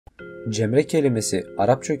Cemre kelimesi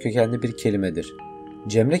Arapça kökenli bir kelimedir.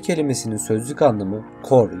 Cemre kelimesinin sözlük anlamı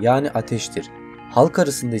kor yani ateştir. Halk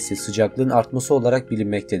arasında ise sıcaklığın artması olarak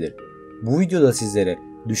bilinmektedir. Bu videoda sizlere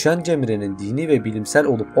düşen cemrenin dini ve bilimsel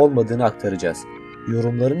olup olmadığını aktaracağız.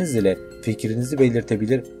 Yorumlarınız ile fikrinizi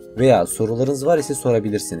belirtebilir veya sorularınız var ise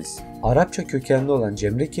sorabilirsiniz. Arapça kökenli olan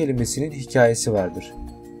cemre kelimesinin hikayesi vardır.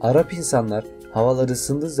 Arap insanlar havalar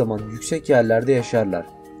ısındığı zaman yüksek yerlerde yaşarlar.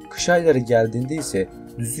 Kış ayları geldiğinde ise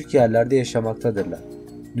düzlük yerlerde yaşamaktadırlar.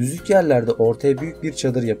 Düzlük yerlerde ortaya büyük bir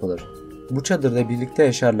çadır yapılır. Bu çadırda birlikte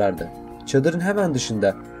yaşarlardı. Çadırın hemen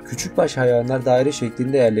dışında küçükbaş hayvanlar daire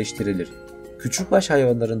şeklinde yerleştirilir. Küçükbaş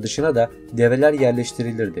hayvanların dışına da develer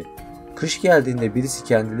yerleştirilirdi. Kış geldiğinde birisi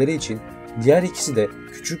kendileri için, diğer ikisi de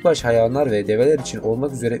küçükbaş hayvanlar ve develer için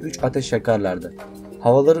olmak üzere 3 ateş yakarlardı.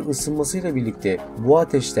 Havaların ısınmasıyla birlikte bu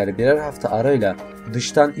ateşler birer hafta arayla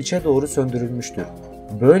dıştan içe doğru söndürülmüştür.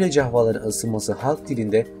 Böylece havaların ısınması halk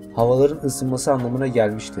dilinde havaların ısınması anlamına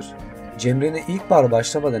gelmiştir. Cemrenin ilkbahar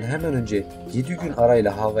başlamadan hemen önce 7 gün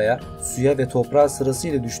arayla havaya, suya ve toprağa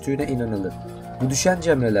sırasıyla düştüğüne inanılır. Bu düşen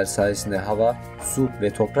cemreler sayesinde hava, su ve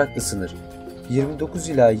toprak ısınır. 29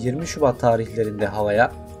 ila 20 Şubat tarihlerinde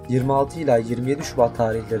havaya, 26 ila 27 Şubat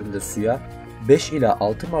tarihlerinde suya, 5 ila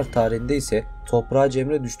 6 Mart tarihinde ise toprağa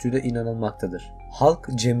cemre düştüğüne inanılmaktadır. Halk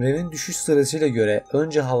cemrenin düşüş sırasıyla göre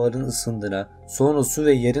önce havanın ısındığına, sonra su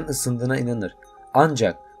ve yerin ısındığına inanır.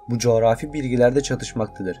 Ancak bu coğrafi bilgilerde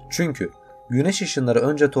çatışmaktadır. Çünkü güneş ışınları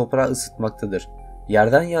önce toprağı ısıtmaktadır.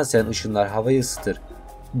 Yerden yansıyan ışınlar havayı ısıtır.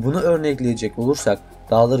 Bunu örnekleyecek olursak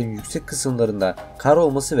dağların yüksek kısımlarında kar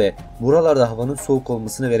olması ve buralarda havanın soğuk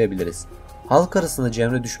olmasını verebiliriz. Halk arasında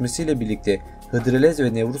cemre düşmesiyle birlikte Hıdrellez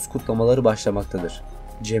ve Nevruz kutlamaları başlamaktadır.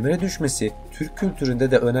 Cemre düşmesi Türk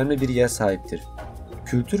kültüründe de önemli bir yer sahiptir.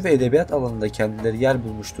 Kültür ve edebiyat alanında kendileri yer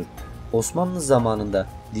bulmuştur. Osmanlı zamanında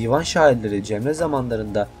divan şairleri cemre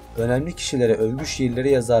zamanlarında önemli kişilere övgü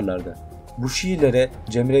şiirleri yazarlardı. Bu şiirlere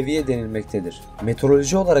cemreviye denilmektedir.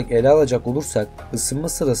 Meteoroloji olarak ele alacak olursak ısınma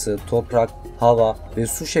sırası toprak, hava ve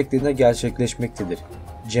su şeklinde gerçekleşmektedir.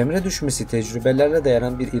 Cemre düşmesi tecrübelerle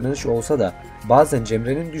dayanan bir inanış olsa da bazen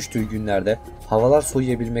cemrenin düştüğü günlerde havalar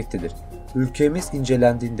soğuyabilmektedir. Ülkemiz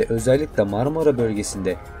incelendiğinde özellikle Marmara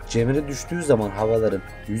bölgesinde cemre düştüğü zaman havaların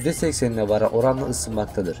 %80'ine varan oranla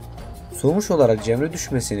ısınmaktadır. Sonuç olarak cemre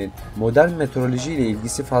düşmesinin modern meteoroloji ile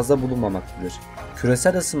ilgisi fazla bulunmamaktadır.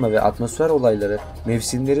 Küresel ısınma ve atmosfer olayları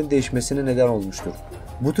mevsimlerin değişmesine neden olmuştur.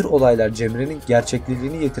 Bu tür olaylar cemrenin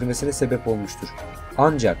gerçekliliğini yitirmesine sebep olmuştur.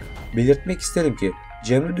 Ancak belirtmek isterim ki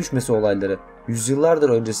cemre düşmesi olayları yüzyıllardır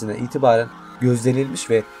öncesinden itibaren gözlenilmiş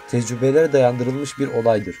ve tecrübelere dayandırılmış bir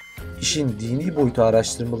olaydır. İşin dini boyutu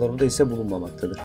araştırmalarında ise bulunmamaktadır.